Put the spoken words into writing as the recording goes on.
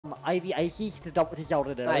Ivy Ices to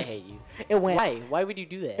Zelda Dinners. I hate you. It went. Why? Why would you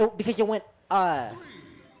do that? Because it went.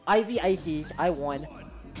 Ivy Ices, I won.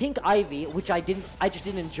 Tink Ivy, which I just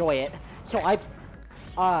didn't enjoy it. So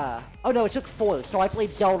oh no, it took 4. So I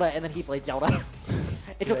played Zelda and then he played Zelda.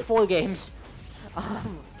 It took 4 games.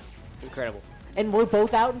 Incredible. And we're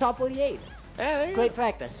both out in top 48. Yeah, Great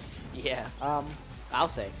practice. Yeah. I'll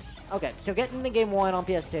say. Okay, so getting into game 1 on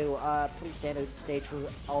PS2, pretty standard stage for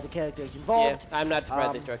all the characters involved. Yeah, I'm not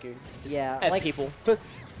surprised they struck you. Yeah, as like people.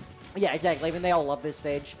 Yeah, exactly. I mean, they all love this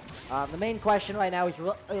stage. The main question right now is,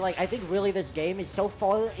 like, I think really this game is so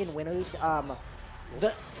far in winners.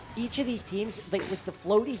 Each of these teams, like the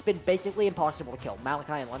floaty's been basically impossible to kill.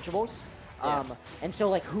 Malachi and Lunchables. And so,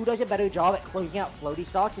 like, who does a better job at closing out floaty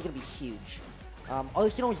stocks is going to be huge.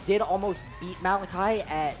 Arsenals did almost beat Malachi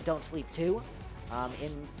at Don't Sleep 2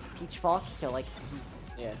 in Peach Fox, so, like,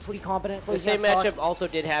 he's pretty competent. The same matchup also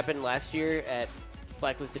did happen last year at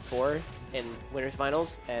Blacklisted 4 in Winners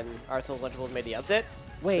Finals, and Arsenal Lunchables made the upset.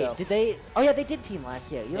 Wait, so. did they? Oh, yeah, they did team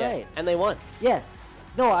last year. You're right. And they won. Yeah.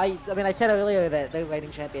 No, I mean, I said earlier that they're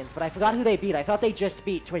reigning champions, but I forgot who they beat. I thought they just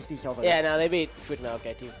beat Twisty Silver. Yeah, no, they beat Switch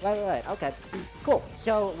Malachi too. Right. Okay. Cool.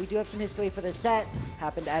 So, we do have some history for this set.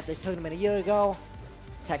 Happened at this tournament a year ago.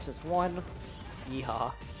 Texas won.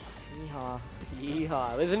 Yeehaw. Yeehaw.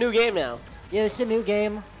 Yeehaw. It's a new game now. Yeah, it's a new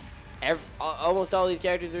game. Almost all these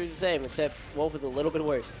characters are the same, except Wolf is a little bit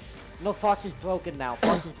worse. No, Fox is broken now.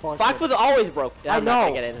 Fox is busted. Fox was always broken. I'm not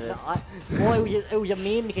gonna get into this. Well, it was a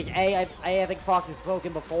meme because I think Fox was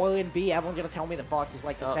broken before, and B, everyone's gonna tell me that Fox is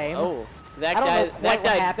like the same. Oh, I don't know quite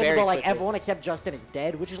what happened, but like quickly. everyone except Justin is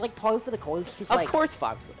dead, which is like par for the course. Of course,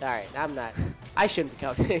 Fox. All right, I'm not. I shouldn't be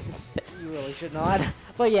counting. You really should not.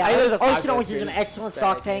 But yeah, Arsenal is an excellent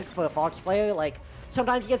stock tank for a Fox player. Like,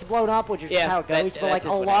 sometimes he gets blown up, which is just how it goes. But like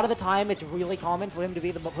a lot of the time, it's really common for him to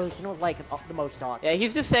be the person with like the most stocks. Yeah,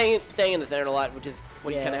 he's just staying in the center a lot, which is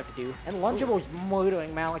what you kind of have to do. And Lunchables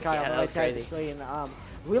murdering Malachi on the right side of the screen.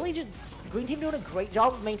 Really, just Green Team doing a great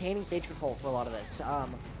job of maintaining stage control for a lot of this.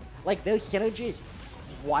 Like their synergy is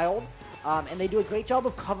wild. And they do a great job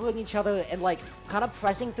of covering each other and like kind of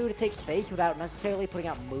pressing through to take space without necessarily putting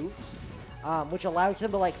out moves. Which allows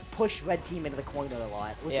them to like push red team into the corner a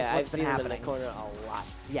lot, which is what's been happening. In the corner a lot.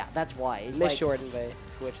 Yeah, that's why. He's like, shortened by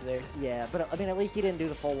Switch there. Yeah, but I mean, at least he didn't do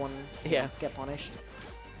the full one. Yeah. Get punished.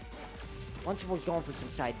 Lunchables going for some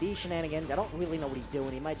side B shenanigans. I don't really know what he's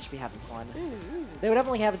doing. He might just be having fun. They were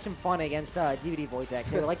definitely having some fun against DVD Vortex.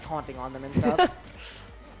 They were like taunting on them and stuff.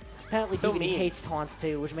 Apparently, so DVD hates taunts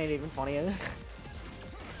too, which made it even funnier.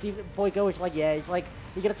 Boyko is like, yeah, he's like,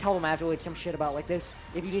 you gotta tell them afterwards some shit about like this.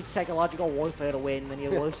 If you need psychological warfare to win, then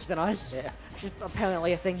you're worse than us. Yeah. Which is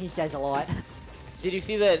apparently a thing he says a lot. Did you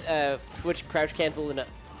see that Switch crouch canceled and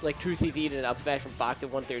like true CC'd an up smash from Fox at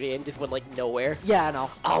 130 and just went like nowhere? Yeah, I know.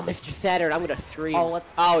 Oh, Mr. Saturn, I'm gonna scream.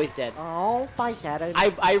 Oh, he's dead. Oh, bye, Saturn.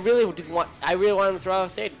 I really want him to throw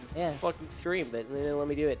off stage and just fucking scream, but they didn't let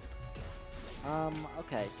me do it.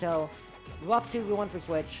 Okay, so rough 2v1 for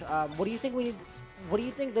Switch. What do you think we need? What do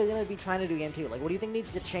you think they're gonna be trying to do game 2? Like, what do you think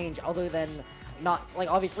needs to change other than not,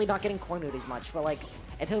 like, obviously not getting cornered as much, but like,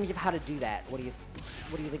 in terms of how to do that, what do you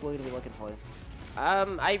think we're gonna be looking for?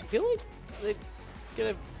 I feel like it's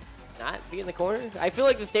gonna not be in the corner. I feel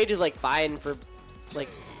like the stage is like fine for, like,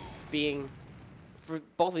 being for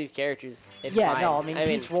both of these characters. It's fine. No, I mean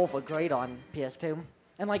Peach Wolf are great on PS2.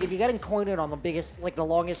 And like, if you're getting cornered on the biggest, like the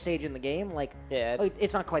longest stage in the game, like,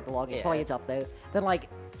 it's not quite the longest, probably it's up there. Then like,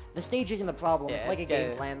 the stage isn't the problem. It's like a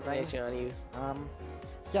game plan thing. On you.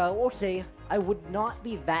 So we'll see. I would not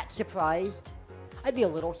be that surprised. I'd be a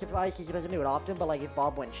little surprised because he doesn't do it often. But like, if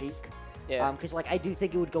Bob went Cheek, because like I do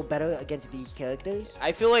think it would go better against these characters.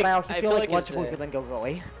 I feel like but I also feel like Lunchables would then go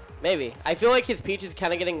Roy. Maybe. I feel like his Peach is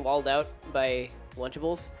kind of getting walled out by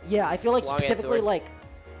Lunchables. Yeah, I feel like specifically like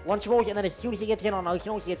Lunchables, and then as soon as he gets in on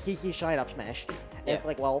Arsenals, he gets CC Shine Up Smashed. And it's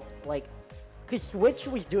like, well, like, because Switch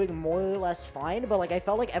was doing more or less fine, but like I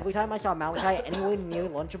felt like every time I saw Malachi anywhere near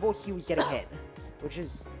Lunchables, he was getting hit, which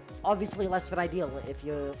is obviously less than ideal if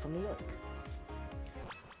you're from New York.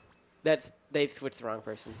 They switched the wrong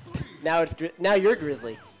person. Now you're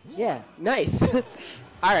Grizzly. Yeah. Nice. All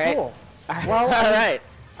right. Cool. Well, all right.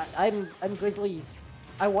 I'm Grizzly.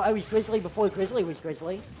 I was Grizzly before Grizzly was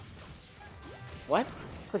Grizzly. What?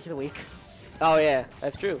 Clip of the week. Oh yeah,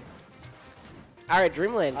 that's true. All right,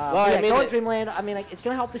 Dreamland. Well, yeah, going Dreamland. I mean, like, it's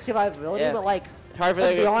gonna help the survivability, but like, it's hard for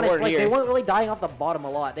let's be honest, like they weren't really dying off the bottom a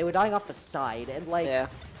lot. They were dying off the side, and like,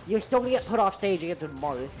 you're still gonna get put off stage against a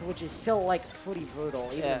Marth, which is still like pretty brutal,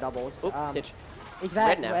 even in doubles. Oops, Stitch. Is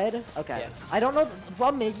that red? Okay. Yeah. I don't know. The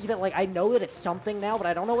problem is that like I know that it's something now, but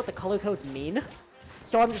I don't know what the color codes mean.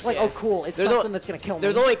 So I'm just like, Yeah. oh, cool. It's There's something that's gonna kill me.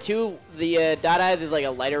 There's only two. The dot eyes is like a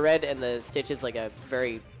lighter red, and the Stitch is like a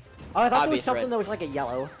very Oh, I thought there was obvious something red. that was like a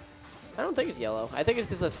yellow. I don't think it's yellow. I think it's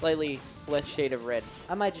just a slightly less shade of red.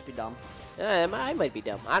 I might just be dumb. I might be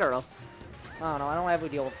dumb. I don't know. I don't know. I don't ever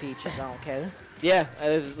deal with peaches. I don't care. Yeah,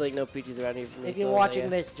 there's like no peaches around here for me. If you're so, watching yeah.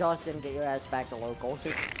 this, Justin, get your ass back to locals.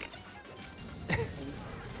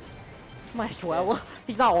 Might as well.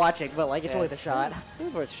 He's not watching, but like it's worth a shot.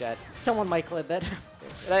 It's worth a shot. Someone might clip it.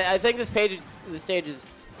 And I think this stage is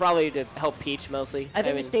probably to help Peach mostly. I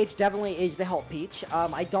think mean, the stage definitely is to help Peach.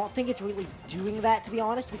 I don't think it's really doing that, to be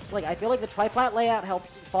honest, because like I feel like the triplat layout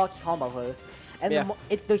helps Fox combo her, and Yeah.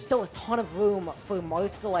 there's still a ton of room for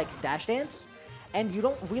Marth to like dash dance, and you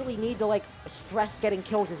don't really need to like stress getting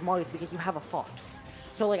kills as Marth because you have a Fox.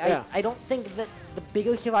 So like Yeah. I don't think that the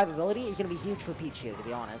bigger survivability is gonna be huge for Peach here, to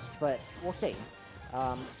be honest, but we'll see.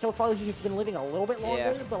 So far he's been living a little bit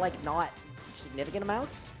longer, Yeah. but like not significant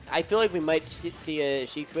amounts. I feel like we might see a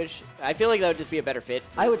Sheik switch. I feel like that would just be a better fit.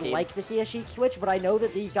 For I this would team. like to see a Sheik switch, but I know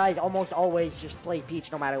that these guys almost always just play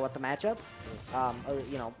Peach no matter what the matchup. Or,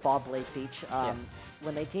 you know, Bob plays Peach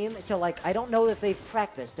when they team. So, like, I don't know if they've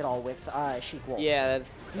practiced at all with Sheik Wolf. Yeah,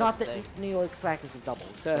 that's Not the that thing. New York practices doubles,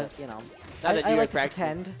 but, you know. Not that I New like York to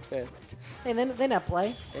practices. pretend. Yeah. And then they net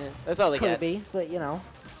play. Yeah, that's all they got. Kirby, but, you know.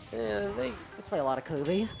 Yeah, They play a lot of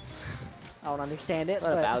Kirby. I don't understand it, a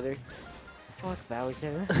lot of but... Bowser. Fuck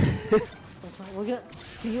Bowser. We're gonna...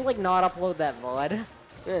 Can you, like, not upload that VOD?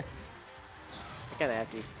 I kind of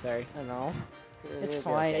have to. Sorry. I don't know. It's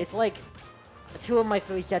It'll be fine. okay. It's like 2 of my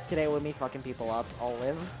 3 sets today were me fucking people up. I'll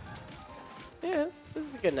live. Yeah, this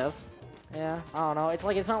is good enough. Yeah, I don't know. It's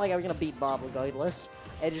like it's not like I was gonna beat Bob regardless.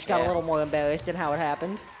 It just got a Yeah. little more embarrassed in how it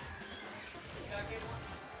happened.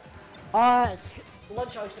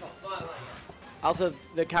 Lunch Arsenal. Also,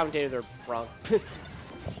 the commentators are wrong. Um,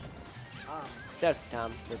 Shouts to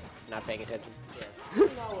Tom for not paying attention. yeah. Let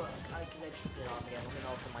me know, because I just did it on again. Let me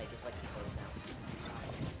know if the mic is like too close now.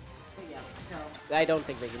 But yeah, so. I don't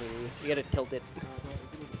think they can hear you. You gotta tilt it.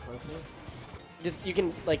 Is it even closer? Just you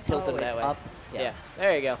can like tilt it Oh, that it's way. up? Yeah. Yeah.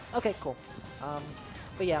 There you go. Okay, cool.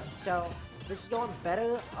 But yeah, so this is going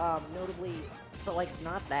better, notably, but like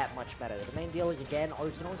not that much better. The main deal is again,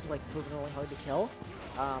 Arsenal is like proving really hard to kill,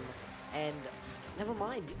 and never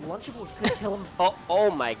mind, Lunchables could kill him. Oh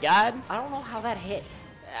my God. I don't know how that hit.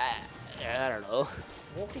 I don't know.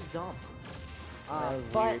 Wolf is dumb. That's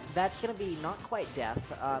But weird. that's gonna be not quite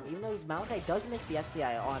death. Even though Malachi does miss the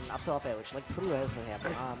SDI on up to up air, which is like pretty rare for him.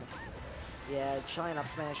 Yeah, Shine up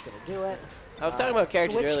smash gonna do it. I was talking about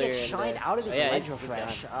characters Switch earlier. gets and, shined out of his yeah, ledge he's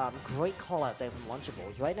refresh. gone. Great call out there from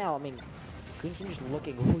Lunchables. Right now, I mean, Green Team just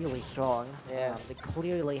looking really strong. Yeah. They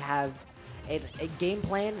clearly have a game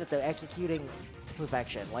plan that they're executing to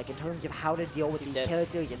perfection. Like in terms of how to deal with these Dead.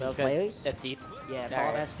 characters and these Okay. players. That's deep. Yeah,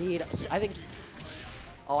 Alright. Bob SD. I think.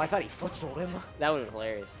 Oh, I thought he footstooled him. That would have been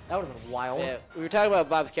hilarious. That would have been wild. Yeah, we were talking about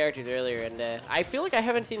Bob's characters earlier, and I feel like I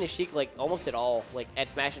haven't seen a Sheik like almost at all, like at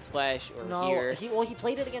Smash and Splash or No, here. he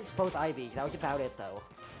played it against both Ivies. That was about it, though.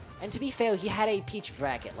 And to be fair, he had a Peach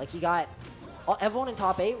bracket. Like, he got... everyone in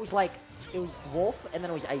top 8 was, like... It was Wolf, and then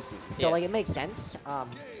it was Icy. So, Yeah. like, it makes sense.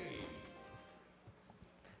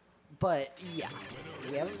 But, yeah.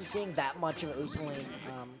 We haven't been seeing that much of it recently.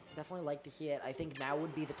 Definitely like to see it. I think now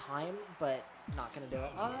would be the time, but not gonna do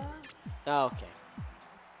it. Oh, okay.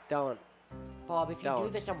 Don't. Bob, if you do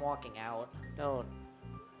Don't. this, I'm walking out. Don't.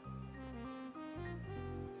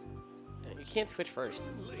 You can't switch first.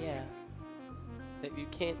 Yeah. You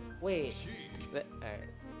can't. Wait. Alright.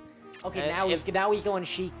 Okay, now he's going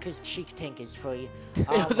Sheik, because Sheik's tank is free. It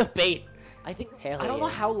was a bait. I think Hell I don't know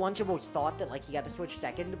yeah. how Lunchables thought that like he got to switch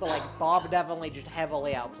second, but like Bob definitely just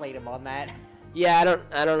heavily outplayed him on that. Yeah, I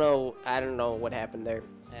don't know what happened there.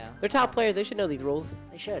 Yeah. They're top players. They should know these rules.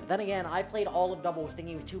 They should. Then again, I played all of doubles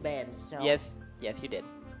thinking it was 2 bands, so Yes, you did.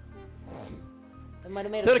 that might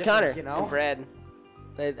have made So a did Connor difference, you know. and Brad.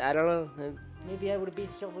 I don't know. Maybe I would have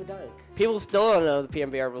beat Silver Dark. People still don't know the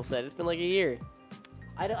PMBR rule set. It's been like a year.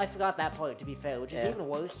 I forgot that part, to be fair, which is Yeah. even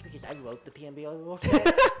worse because I wrote the PMBR rule.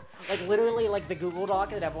 Like literally, like the Google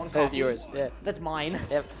Doc that everyone copies. That's yours. Yeah. That's mine.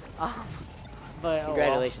 Yep. But oh well.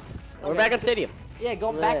 Congratulations. We're Okay. back on Stadium. Yeah,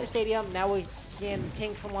 going back Yeah. to Stadium. Now we're seeing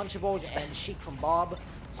Tink from Lunchables and Sheik from Bob.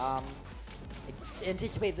 I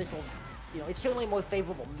anticipate this will, it's certainly more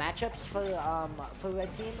favorable matchups for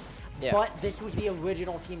Red Team. Yeah. But this was the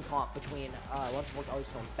original team comp between Lunchables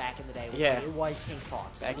Arsenal back in the day. Yeah. It was Tink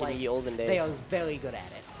Fox. Back Like, in the olden days. They are very good at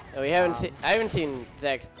it. Oh, we haven't seen. I haven't seen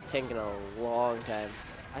Zach's tank in a long time.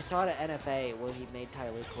 I saw it at NFA where he made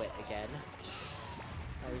Tyler quit again.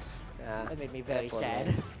 That made me very that poor sad.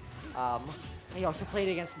 man. He also played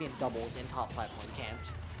against me in doubles in top platform camped.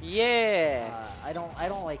 Yeah. I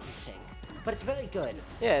don't like his take, but it's very good.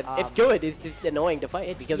 Yeah, it's good. It's just annoying to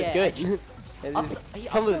fight because it's good. He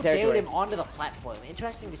dared him onto the platform.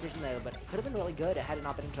 Interesting decision there, but it could have been really good had it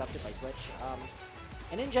not been interrupted by Switch.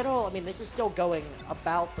 And in general, I mean, this is still going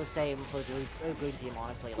about the same for the green team,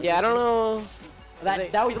 honestly. Like, yeah, I don't know.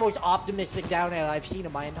 That was the most optimistic down air I've seen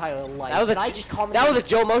in my entire life. That was a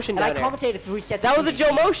Joe Motion down air. And I commentated 3 sets. That was a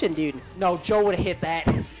Joe Motion, dude. No, Joe would have hit that.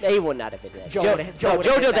 He would not have hit that. Joe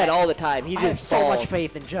does that all the time. He just have so much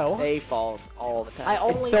faith in Joe. He falls all the time.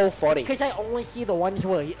 It's so funny. It's because I only see the ones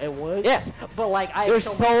where it works. Yeah. But like, there's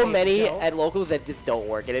so many at locals that just don't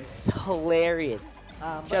work, and it's hilarious.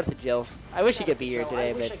 Shout out to Joe. I wish he could be here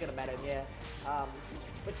today, I wish I could have met him. Yeah.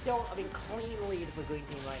 But still, I mean, clean lead for green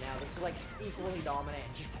team right now. This is like equally dominant.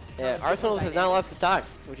 Yeah, Arsenals has not lost the stock,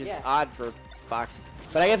 which is odd for Fox.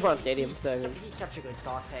 But I guess we're on Stadium. He's such a good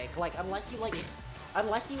stock pick. Like, unless you like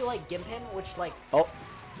gimp him, which like. Oh.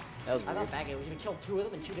 That was I thought back it was gonna kill 2 of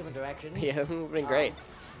them in 2 different directions. Yeah, it would have been great.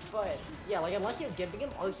 But yeah, like unless you're gimping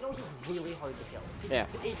him, Arsenal's is really hard to kill. Yeah.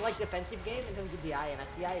 His like defensive game in terms of DI and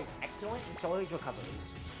SDI is excellent, and so are his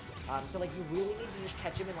recoveries. So like you really need to just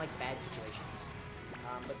catch him in like bad situations.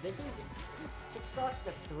 But this is 6 stocks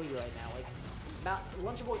to 3 right now. Like,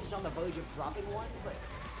 Lunchables is on the verge of dropping 1, but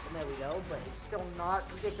there we go. But it's still not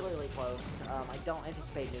particularly close. I don't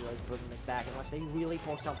anticipate New York bringing this back unless they really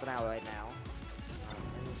pull something out right now.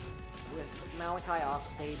 And with Malachi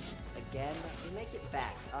off stage again, he makes it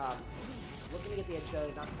back. Looking to get the edge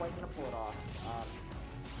guard, not quite gonna pull it off.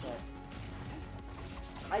 But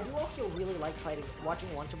I do also really like watching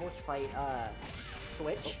Lunchables fight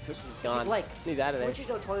Switch. Oh, Switch is gone. He's out of there. Switch is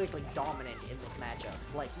notoriously dominant in this matchup.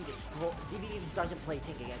 Like, DVD doesn't play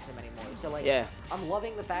Tink against him anymore. So, like, I'm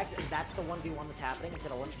loving the fact that that's the 1v1 that's happening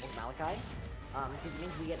instead of Lunchables Malachi. Because it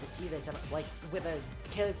means we get to see this, like, with a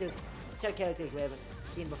set of characters we haven't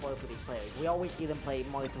seen before for these players. We always see them play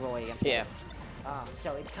Marth Roy against both.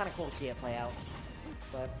 So it's kind of cool to see it play out.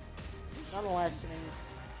 But, nonetheless, I mean,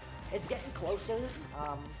 it's getting closer.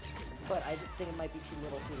 But I think it might be too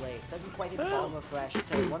little too late. Doesn't quite hit the bottom of fresh,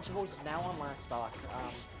 so Lunchables is now on last stock.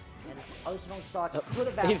 And Arsenal stocks could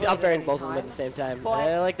have He's up there in both of them at the same time.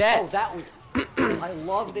 I like that. Oh, that was... I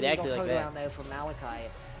love the needle turnaround there from Malachi.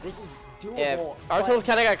 This is doable. Yeah, Arsenal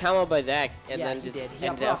kind of got comboed by Zach, and yeah, then just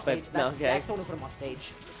ended up by Malachi. Zach's the one who put him off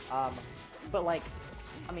stage. But, like,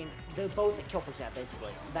 I mean, they're both at kill percent,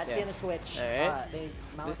 basically. That's the end of Switch.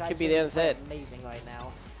 This could be the end of set. Amazing right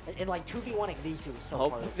now. And like 2v1ing these two is so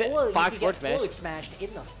hard. Fox forward smash. Forward smashed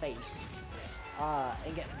in the face.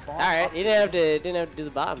 And get bombed. Alright, you didn't have to do the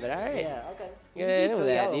bomb, but alright. Yeah, okay. Yeah,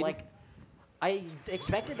 that, dude. Like, I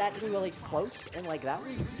expected that to be really close, and like that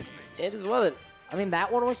was. It just wasn't. I mean,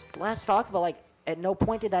 that one was last stock, but like at no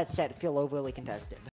point did that set feel overly contested.